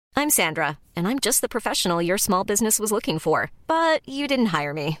I'm Sandra, and I'm just the professional your small business was looking for. But you didn't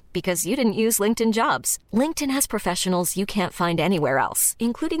hire me because you didn't use LinkedIn Jobs. LinkedIn has professionals you can't find anywhere else,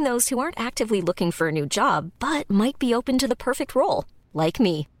 including those who aren't actively looking for a new job, but might be open to the perfect role, like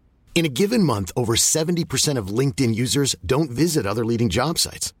me. In a given month, over 70% of LinkedIn users don't visit other leading job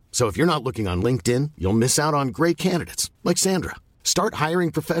sites. So if you're not looking on LinkedIn, you'll miss out on great candidates like Sandra. Start hiring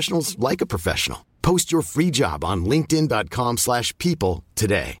professionals like a professional. Post your free job on linkedin.com/people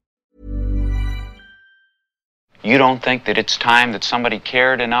today. You don't think that it's time that somebody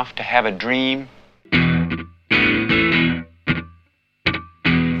cared enough to have a dream?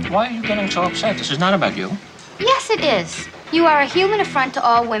 Why are you getting so upset? This is not about you. Yes, it is. You are a human affront to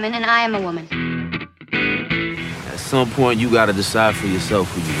all women, and I am a woman. At some point, you gotta decide for yourself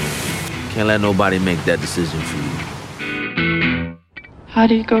who you are. Can't let nobody make that decision for you. How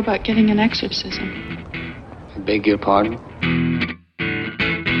do you go about getting an exorcism? I beg your pardon?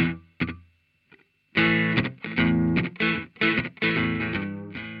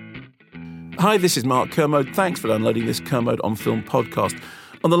 Hi, this is Mark Kermode. Thanks for downloading this Kermode on Film podcast.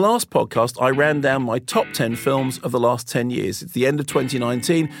 On the last podcast, I ran down my top 10 films of the last 10 years. It's the end of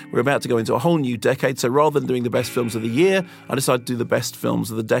 2019. We're about to go into a whole new decade, so rather than doing the best films of the year, I decided to do the best films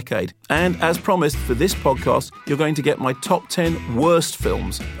of the decade. And as promised, for this podcast, you're going to get my top 10 worst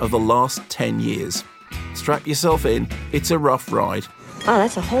films of the last 10 years. Strap yourself in. It's a rough ride. Oh,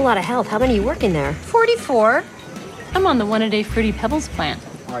 that's a whole lot of help. How many are you working there? 44. I'm on the one-a-day Fruity Pebbles plant.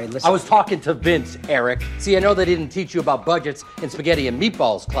 All right, listen. I was talking to Vince, Eric. See, I know they didn't teach you about budgets in spaghetti and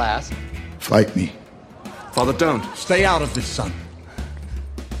meatballs class. Fight me. Father, don't. Stay out of this, son.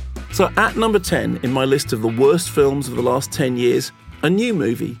 So at number 10 in my list of the worst films of the last 10 years, a new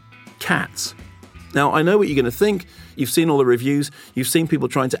movie, Cats. Now, I know what you're going to think. You've seen all the reviews. You've seen people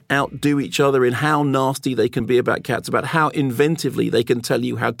trying to outdo each other in how nasty they can be about cats, about how inventively they can tell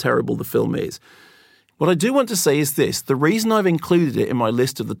you how terrible the film is. What I do want to say is this. The reason I've included it in my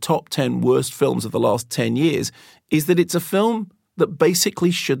list of the top 10 worst films of the last 10 years is that it's a film that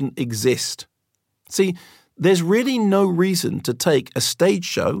basically shouldn't exist. See, there's really no reason to take a stage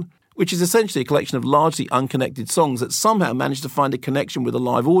show, which is essentially a collection of largely unconnected songs that somehow manage to find a connection with a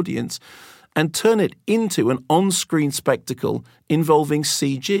live audience, and turn it into an on-screen spectacle involving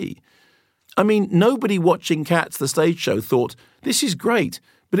CG. I mean, nobody watching Cats, the stage show, thought, this is great,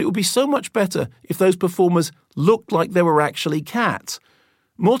 but it would be so much better if those performers looked like they were actually cats.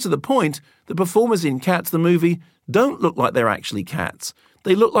 More to the point, the performers in Cats, the movie, don't look like they're actually cats.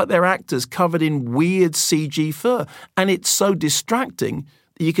 They look like they're actors covered in weird CG fur, and it's so distracting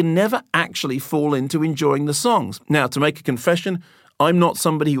that you can never actually fall into enjoying the songs. Now, to make a confession, I'm not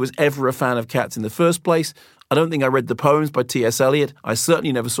somebody who was ever a fan of Cats in the first place. I don't think I read the poems by T.S. Eliot. I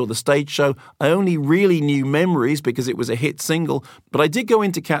certainly never saw the stage show. I only really knew Memories because it was a hit single, but I did go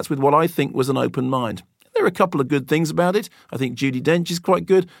into Cats with what I think was an open mind. There are a couple of good things about it. I think Judi Dench is quite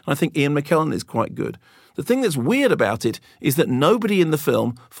good, and I think Ian McKellen is quite good. The thing that's weird about it is that nobody in the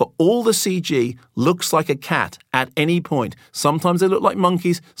film, for all the CG, looks like a cat at any point. Sometimes they look like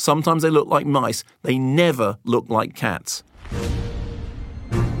monkeys, sometimes they look like mice. They never look like cats.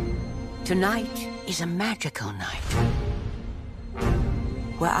 Tonight is a magical night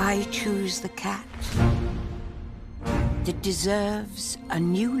where I choose the cat that deserves a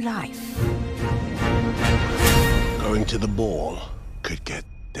new life. Going to the ball could get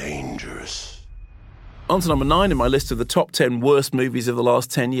dangerous. On to number 9 in my list of the top 10 worst movies of the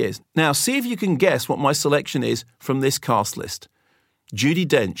last 10 years. Now, see if you can guess what my selection is from this cast list. Judi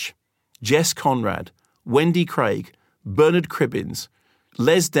Dench, Jess Conrad, Wendy Craig, Bernard Cribbins,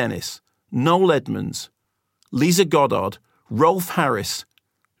 Les Dennis, Noel Edmonds, Lisa Goddard, Rolf Harris,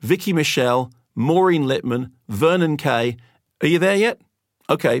 Vicky Michelle, Maureen Lipman, Vernon Kay. Are you there yet?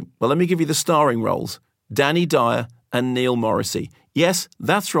 Okay, well, let me give you the starring roles. Danny Dyer and Neil Morrissey. Yes,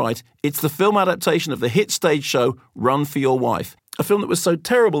 that's right. It's the film adaptation of the hit stage show Run for Your Wife. A film that was so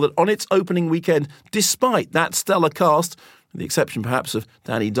terrible that on its opening weekend, despite that stellar cast, with the exception perhaps of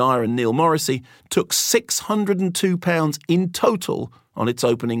Danny Dyer and Neil Morrissey, took £602 in total on its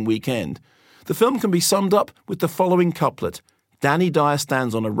opening weekend. The film can be summed up with the following couplet. Danny Dyer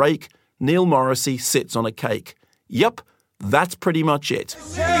stands on a rake, Neil Morrissey sits on a cake. Yup, that's pretty much it.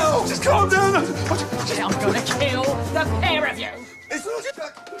 Just calm down! I'm gonna kill the pair of you!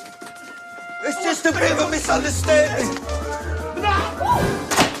 It's just a bit of a misunderstanding!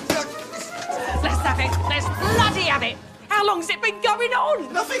 Let's have it! Let's bloody have it! How long's it been going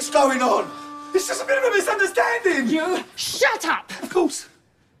on? Nothing's going on! It's just a bit of a misunderstanding! You shut up! Of course.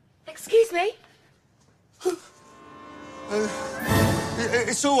 Excuse me?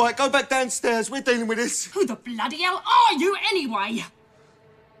 It's all right. Go back downstairs. We're dealing with this. Who the bloody hell are you anyway?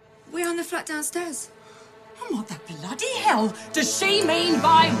 We're on the flat downstairs. And what the bloody hell does she mean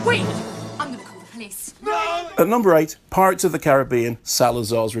by we? I'm gonna call the police. At number 8, Pirates of the Caribbean,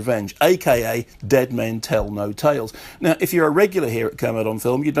 Salazar's Revenge, a.k.a. Dead Men Tell No Tales. Now, if you're a regular here at Kermode on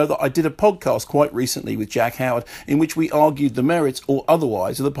Film, you'd know that I did a podcast quite recently with Jack Howard in which we argued the merits or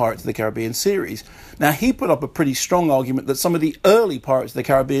otherwise of the Pirates of the Caribbean series. Now, he put up a pretty strong argument that some of the early Pirates of the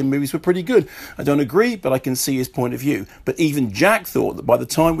Caribbean movies were pretty good. I don't agree, but I can see his point of view. But even Jack thought that by the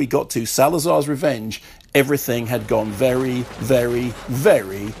time we got to Salazar's Revenge, everything had gone very, very,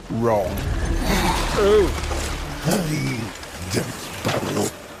 very wrong.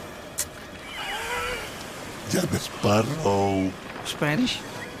 Jack Sparrow. Spanish?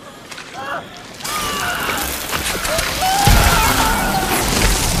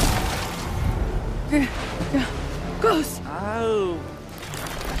 Ghost! Oh.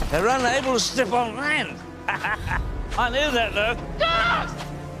 They're unable to step on land. I knew that, though. Ghost!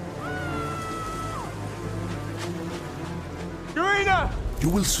 Karina! You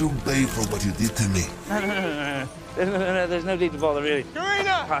will soon pay for what you did to me. No. There's no need to bother, really.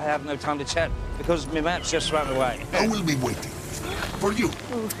 Karina! I have no time to chat because my map's just run away. I will be waiting for you.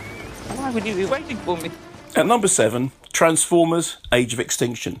 Why would you be waiting for me? At number 7, Transformers: Age of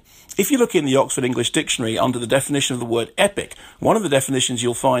Extinction. If you look in the Oxford English Dictionary under the definition of the word epic, one of the definitions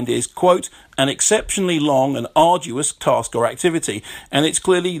you'll find is, quote, an exceptionally long and arduous task or activity. And it's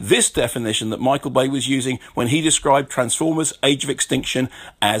clearly this definition that Michael Bay was using when he described Transformers: Age of Extinction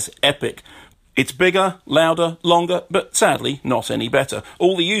as epic. It's bigger, louder, longer, but sadly not any better.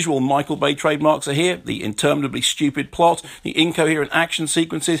 All the usual Michael Bay trademarks are here: the interminably stupid plot, the incoherent action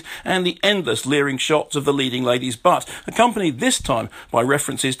sequences, and the endless leering shots of the leading lady's butt, accompanied this time by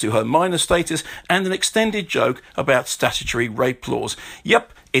references to her minor status and an extended joke about statutory rape laws.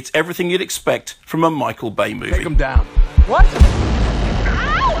 Yep, it's everything you'd expect from a Michael Bay movie. Take him down. What?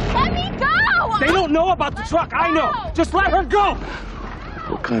 Ow! Let me go! They don't know about the truck. I know. Just let her go.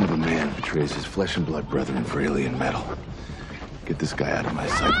 What kind of a man betrays his flesh and blood brethren for alien metal? Get this guy out of my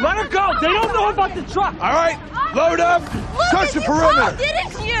sight. Let her go. They don't know about the truck. All right, load up. Touch the perimeter.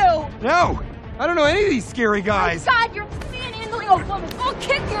 Didn't you? No, I don't know any of these scary guys. God, you're manhandling a woman. I'll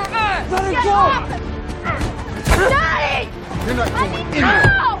kick your ass. Let her Get go. off. Daddy! You're not Let going me in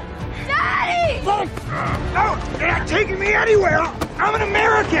go! Daddy! Let her. No, they're not taking me anywhere. I'm an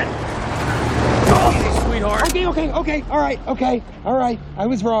American. Oh, sweetheart. Okay. All right. I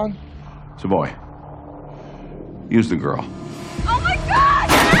was wrong. Savoy, use the girl. Oh my God!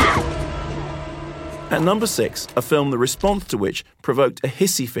 At number 6, a film the response to which provoked a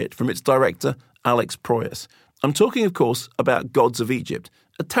hissy fit from its director, Alex Proyas. I'm talking, of course, about Gods of Egypt,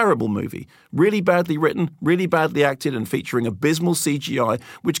 a terrible movie, really badly written, really badly acted, and featuring abysmal CGI,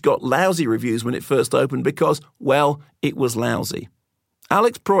 which got lousy reviews when it first opened because, well, it was lousy.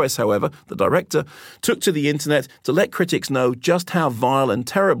 Alex Proyas, however, the director, took to the internet to let critics know just how vile and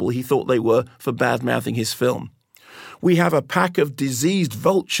terrible he thought they were for bad-mouthing his film. We have a pack of diseased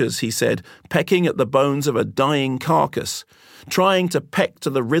vultures, he said, pecking at the bones of a dying carcass, trying to peck to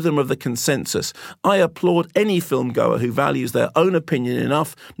the rhythm of the consensus. I applaud any filmgoer who values their own opinion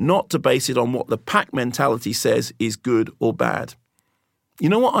enough not to base it on what the pack mentality says is good or bad. You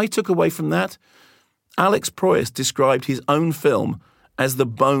know what I took away from that? Alex Proyas described his own film as the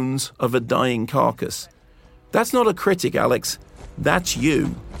bones of a dying carcass. That's not a critic, Alex. That's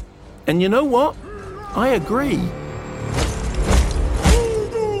you. And you know what? I agree.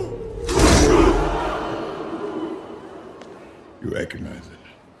 You recognize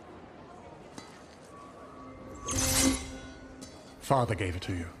it? Father gave it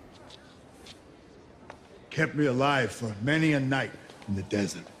to you. Kept me alive for many a night in the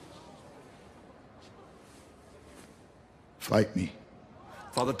desert. Fight me.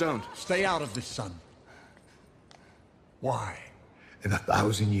 Father, don't. Stay out of this, son. Why? In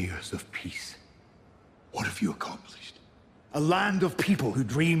 1,000 years of peace, what have you accomplished? A land of people who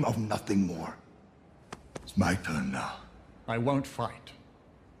dream of nothing more. It's my turn now. I won't fight.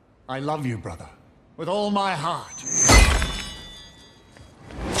 I love you, brother, with all my heart.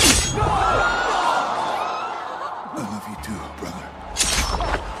 I love you too, brother.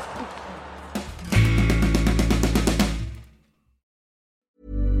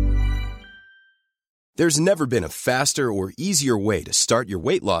 There's never been a faster or easier way to start your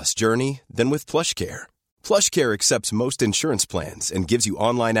weight loss journey than with PlushCare. PlushCare accepts most insurance plans and gives you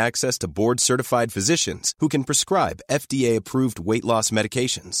online access to board-certified physicians who can prescribe FDA-approved weight loss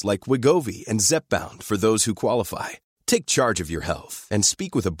medications like Wegovy and Zepbound for those who qualify. Take charge of your health and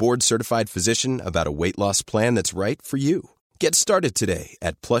speak with a board-certified physician about a weight loss plan that's right for you. Get started today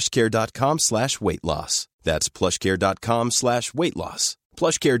at plushcare.com/weight loss. That's plushcare.com/weight loss.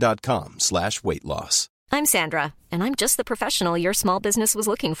 PlushCare.com/weight loss. I'm Sandra, and I'm just the professional your small business was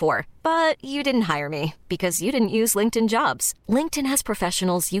looking for. But you didn't hire me because you didn't use LinkedIn Jobs. LinkedIn has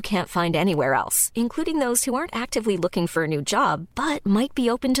professionals you can't find anywhere else, including those who aren't actively looking for a new job, but might be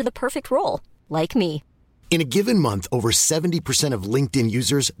open to the perfect role, like me. In a given month, over 70% of LinkedIn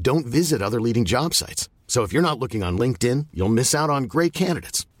users don't visit other leading job sites. So if you're not looking on LinkedIn, you'll miss out on great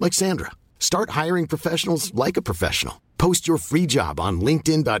candidates like Sandra. Start hiring professionals like a professional. Post your free job on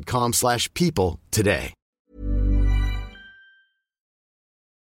linkedin.com/people today.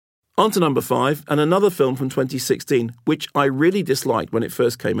 On to number 5, and another film from 2016, which I really disliked when it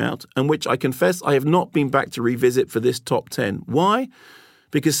first came out, and which I confess I have not been back to revisit for this top 10. Why?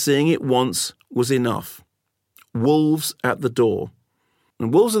 Because seeing it once was enough. Wolves at the Door.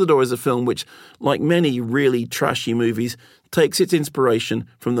 And Wolves at the Door is a film which, like many really trashy movies, takes its inspiration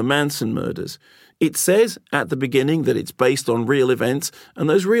from the Manson murders. It says at the beginning that it's based on real events, and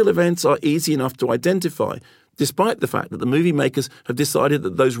those real events are easy enough to identify, despite the fact that the movie makers have decided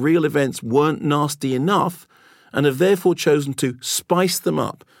that those real events weren't nasty enough and have therefore chosen to spice them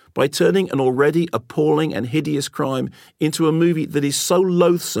up by turning an already appalling and hideous crime into a movie that is so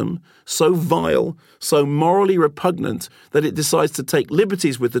loathsome, so vile, so morally repugnant that it decides to take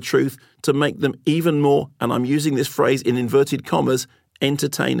liberties with the truth to make them even more, and I'm using this phrase in inverted commas,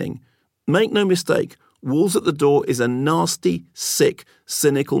 entertaining. Make no mistake, Wolves at the Door is a nasty, sick,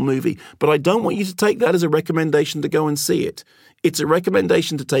 cynical movie, but I don't want you to take that as a recommendation to go and see it. It's a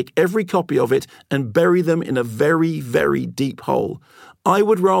recommendation to take every copy of it and bury them in a very, very deep hole. I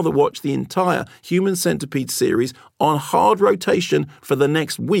would rather watch the entire Human Centipede series on hard rotation for the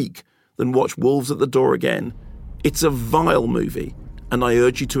next week than watch Wolves at the Door again. It's a vile movie, and I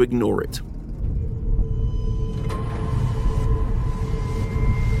urge you to ignore it.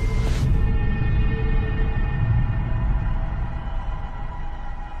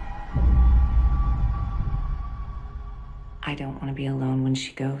 I don't want to be alone when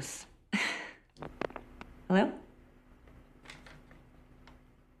she goes. Hello?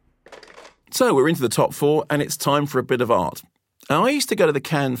 So we're into the top 4, and it's time for a bit of art. Now, I used to go to the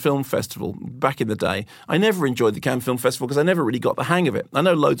Cannes Film Festival back in the day. I never enjoyed the Cannes Film Festival because I never really got the hang of it. I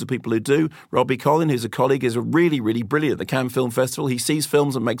know loads of people who do. Robbie Collin, who's a colleague, is really, really brilliant at the Cannes Film Festival. He sees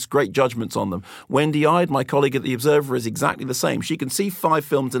films and makes great judgments on them. Wendy Ide, my colleague at The Observer, is exactly the same. She can see 5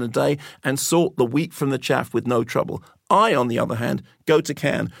 films in a day and sort the wheat from the chaff with no trouble. I, on the other hand, go to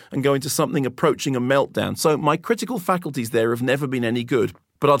Cannes and go into something approaching a meltdown. So my critical faculties there have never been any good.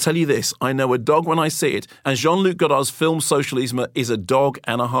 But I'll tell you this, I know a dog when I see it, and Jean-Luc Godard's film Socialisme is a dog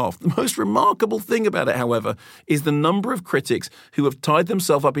and a half. The most remarkable thing about it, however, is the number of critics who have tied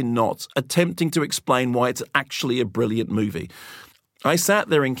themselves up in knots attempting to explain why it's actually a brilliant movie. I sat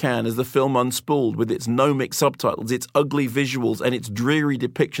there in Cannes as the film unspooled with its no-mix subtitles, its ugly visuals, and its dreary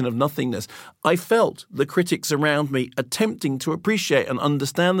depiction of nothingness. I felt the critics around me attempting to appreciate and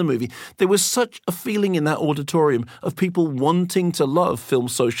understand the movie. There was such a feeling in that auditorium of people wanting to love film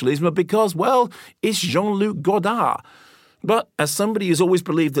Socialisme because, well, it's Jean-Luc Godard. But as somebody who's always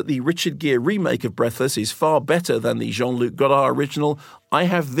believed that the Richard Gere remake of Breathless is far better than the Jean-Luc Godard original, I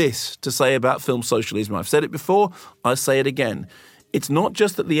have this to say about film Socialisme. I've said it before, I'll say it again. It's not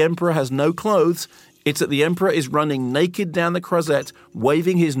just that the Emperor has no clothes, it's that the Emperor is running naked down the Croisette,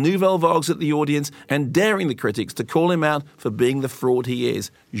 waving his Nouvelle Vagues at the audience and daring the critics to call him out for being the fraud he is.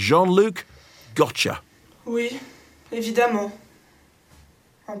 Jean-Luc, gotcha. Oui, évidemment.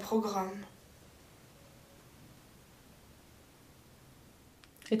 Un programme.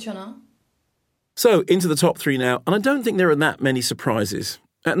 Et tu en as un? So, into the top 3 now, and I don't think there are that many surprises.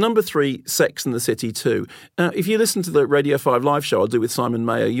 At number 3, Sex and the City 2. Now, if you listen to the Radio 5 live show I do with Simon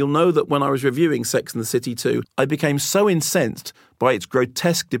Mayer, you'll know that when I was reviewing Sex and the City 2, I became so incensed by its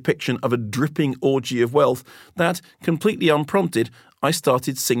grotesque depiction of a dripping orgy of wealth that, completely unprompted, I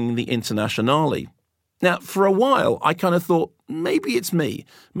started singing the Internationale. Now, for a while, I kind of thought, maybe it's me.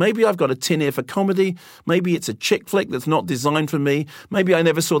 Maybe I've got a tin ear for comedy. Maybe it's a chick flick that's not designed for me. Maybe I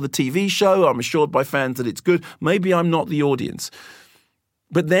never saw the TV show. I'm assured by fans that it's good. Maybe I'm not the audience.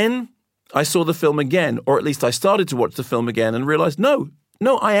 But then I saw the film again, or at least I started to watch the film again and realized, no,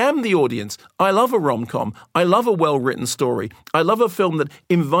 I am the audience. I love a rom-com. I love a well-written story. I love a film that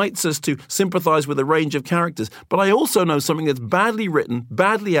invites us to sympathize with a range of characters. But I also know something that's badly written,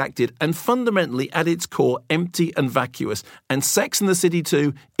 badly acted, and fundamentally at its core empty and vacuous. And Sex and the City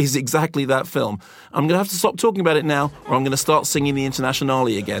 2 is exactly that film. I'm going to have to stop talking about it now, or I'm going to start singing the Internationale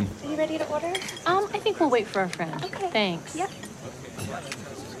again. Are you ready to order? I think we'll wait for our friend. Okay. Thanks. Yep.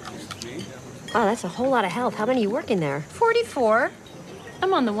 Wow, that's a whole lot of health. How many are you working there? 44.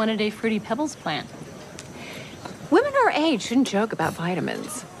 I'm on the one-a-day Fruity Pebbles plant. Women our age shouldn't joke about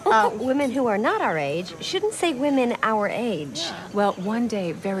vitamins. Women who are not our age shouldn't say women our age. Well, one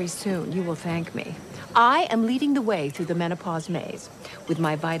day, very soon, you will thank me. I am leading the way through the menopause maze with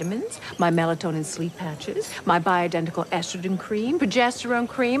my vitamins, my melatonin sleep patches, my bioidentical estrogen cream, progesterone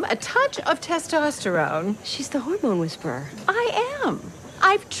cream, a touch of testosterone. She's the hormone whisperer. I am.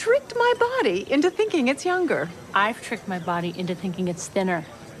 I've tricked my body into thinking it's younger. I've tricked my body into thinking it's thinner.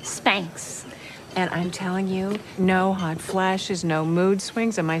 Spanx. And I'm telling you, no hot flashes, no mood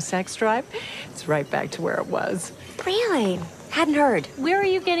swings, and my sex drive, it's right back to where it was. Really? Hadn't heard. Where are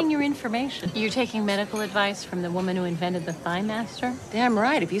you getting your information? You're taking medical advice from the woman who invented the Thigh Master? Damn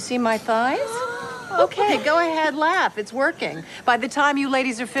right. Have you seen my thighs? Okay, go ahead, laugh. It's working. By the time you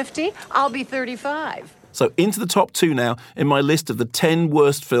ladies are 50, I'll be 35. So into the top 2 now in my list of the 10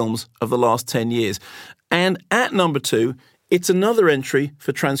 worst films of the last 10 years. And at number 2, it's another entry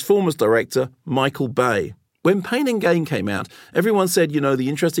for Transformers director Michael Bay. When Pain and Gain came out, everyone said, the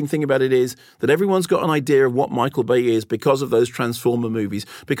interesting thing about it is that everyone's got an idea of what Michael Bay is because of those Transformer movies,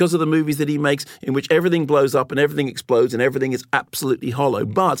 because of the movies that he makes in which everything blows up and everything explodes and everything is absolutely hollow.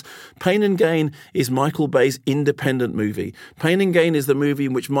 But Pain and Gain is Michael Bay's independent movie. Pain and Gain is the movie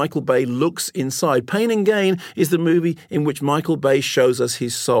in which Michael Bay looks inside. Pain and Gain is the movie in which Michael Bay shows us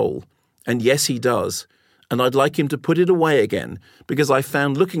his soul. And yes, he does. And I'd like him to put it away again, because I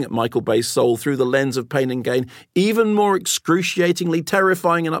found looking at Michael Bay's soul through the lens of Pain and Gain even more excruciatingly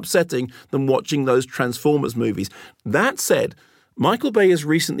terrifying and upsetting than watching those Transformers movies. That said, Michael Bay has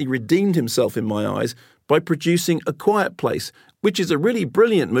recently redeemed himself in my eyes by producing A Quiet Place, which is a really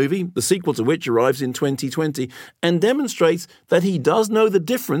brilliant movie, the sequel to which arrives in 2020, and demonstrates that he does know the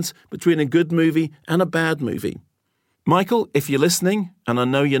difference between a good movie and a bad movie. Michael, if you're listening, and I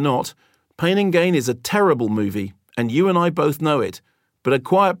know you're not, Pain and Gain is a terrible movie, and you and I both know it, but A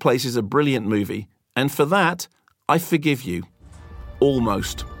Quiet Place is a brilliant movie, and for that, I forgive you.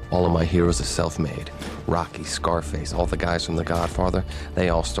 Almost. All of my heroes are self-made. Rocky, Scarface, all the guys from The Godfather, they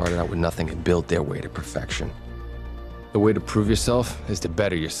all started out with nothing and built their way to perfection. The way to prove yourself is to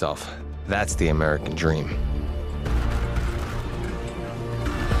better yourself. That's the American dream.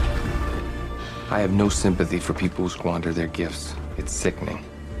 I have no sympathy for people who squander their gifts. It's sickening.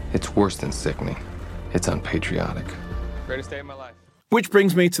 It's worse than sickening. It's unpatriotic. Greatest day of my life. Which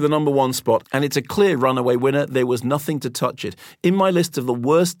brings me to the number 1 spot, and it's a clear runaway winner. There was nothing to touch it. In my list of the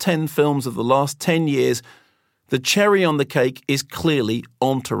worst 10 films of the last 10 years, the cherry on the cake is clearly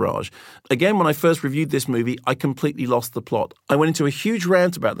Entourage. Again, when I first reviewed this movie, I completely lost the plot. I went into a huge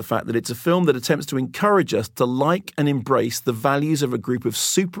rant about the fact that it's a film that attempts to encourage us to like and embrace the values of a group of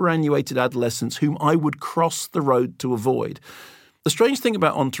superannuated adolescents whom I would cross the road to avoid. The strange thing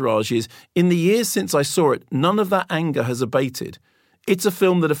about Entourage is, in the years since I saw it, none of that anger has abated. It's a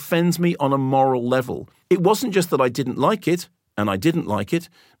film that offends me on a moral level. It wasn't just that I didn't like it, and I didn't like it.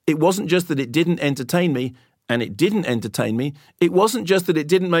 It wasn't just that it didn't entertain me, and it didn't entertain me. It wasn't just that it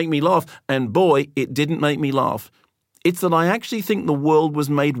didn't make me laugh, and boy, it didn't make me laugh. It's that I actually think the world was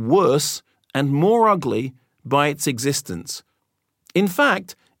made worse and more ugly by its existence. In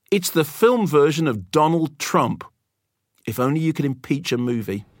fact, it's the film version of Donald Trump. If only you could impeach a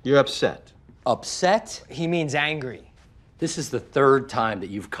movie. You're upset. Upset? He means angry. This is the 3rd time that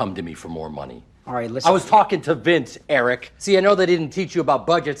you've come to me for more money. All right, listen. I was talking to Vince, Eric. See, I know they didn't teach you about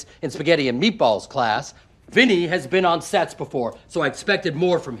budgets in spaghetti and meatballs class. Vinny has been on sets before, so I expected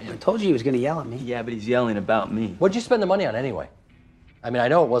more from him. I told you he was going to yell at me. Yeah, but he's yelling about me. What'd you spend the money on anyway? I mean, I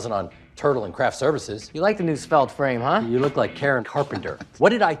know it wasn't on Turtle and Craft Services. You like the new svelte frame, huh? You look like Karen Carpenter. What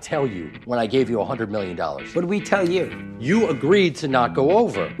did I tell you when I gave you $100 million? What did we tell you? You agreed to not go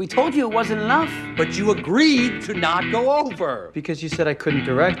over. We told you it wasn't enough. But you agreed to not go over. Because you said I couldn't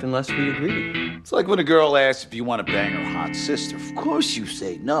direct unless we agreed. It's like when a girl asks if you want to bang her hot sister. Of course you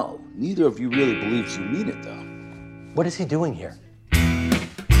say no. Neither of you really believes you mean it, though. What is he doing here?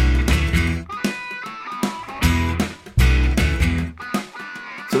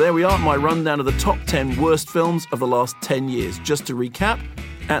 So there we are, my rundown of the top 10 worst films of the last 10 years. Just to recap,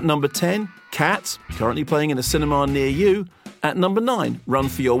 at number 10, Cats, currently playing in a cinema near you. At number 9, Run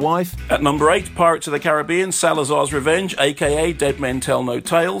for Your Wife. At number 8, Pirates of the Caribbean, Salazar's Revenge, a.k.a. Dead Men Tell No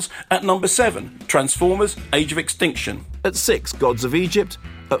Tales. At number 7, Transformers, Age of Extinction. At 6, Gods of Egypt.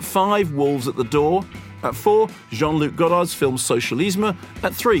 At 5, Wolves at the Door. At 4, Jean-Luc Godard's film Socialisme.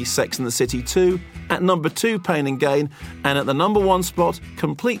 At 3, Sex and the City 2. At number 2, Pain and Gain. And at the number 1 spot,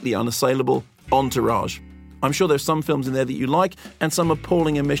 completely unassailable, Entourage. I'm sure there's some films in there that you like and some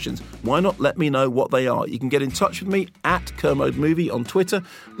appalling omissions. Why not let me know what they are? You can get in touch with me at Kermode Movie on Twitter.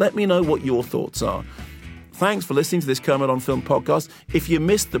 Let me know what your thoughts are. Thanks for listening to this Kermit on Film podcast. If you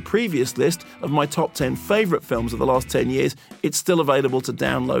missed the previous list of my top 10 favourite films of the last 10 years, it's still available to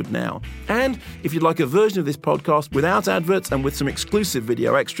download now. And if you'd like a version of this podcast without adverts and with some exclusive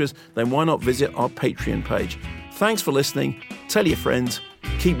video extras, then why not visit our Patreon page. Thanks for listening. Tell your friends.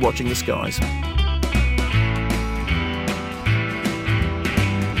 Keep watching the skies.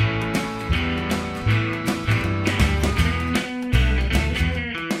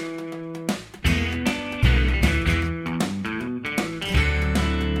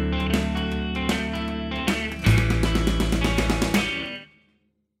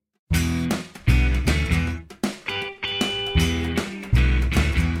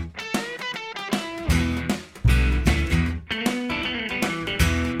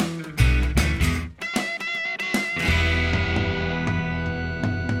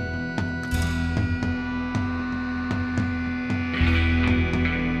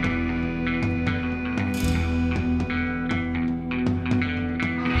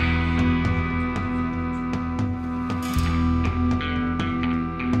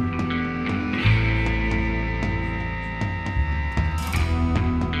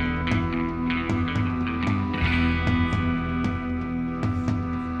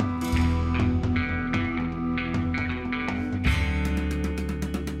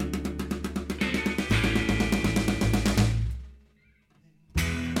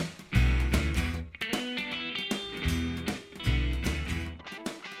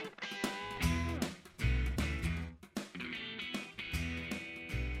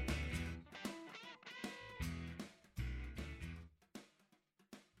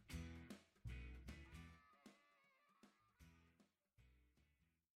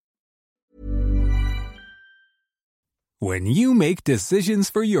 When you make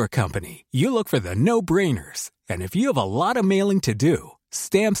decisions for your company, you look for the no-brainers. And if you have a lot of mailing to do,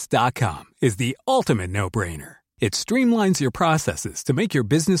 Stamps.com is the ultimate no-brainer. It streamlines your processes to make your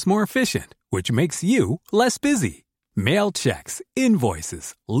business more efficient, which makes you less busy. Mail checks,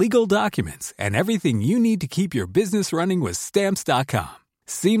 invoices, legal documents, and everything you need to keep your business running with Stamps.com.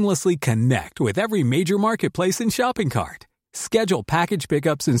 Seamlessly connect with every major marketplace and shopping cart. Schedule package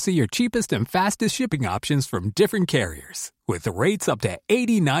pickups and see your cheapest and fastest shipping options from different carriers, with rates up to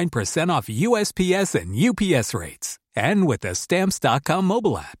 89% off USPS and UPS rates. And with the Stamps.com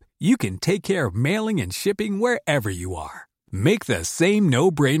mobile app, you can take care of mailing and shipping wherever you are. Make the same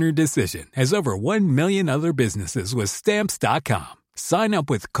no-brainer decision as over 1 million other businesses with Stamps.com. Sign up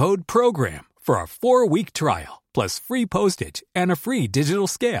with code PROGRAM for a 4-week trial, plus free postage and a free digital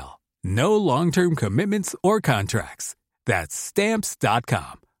scale. No long-term commitments or contracts. That's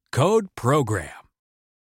Stamps.com. Code PROGRAM.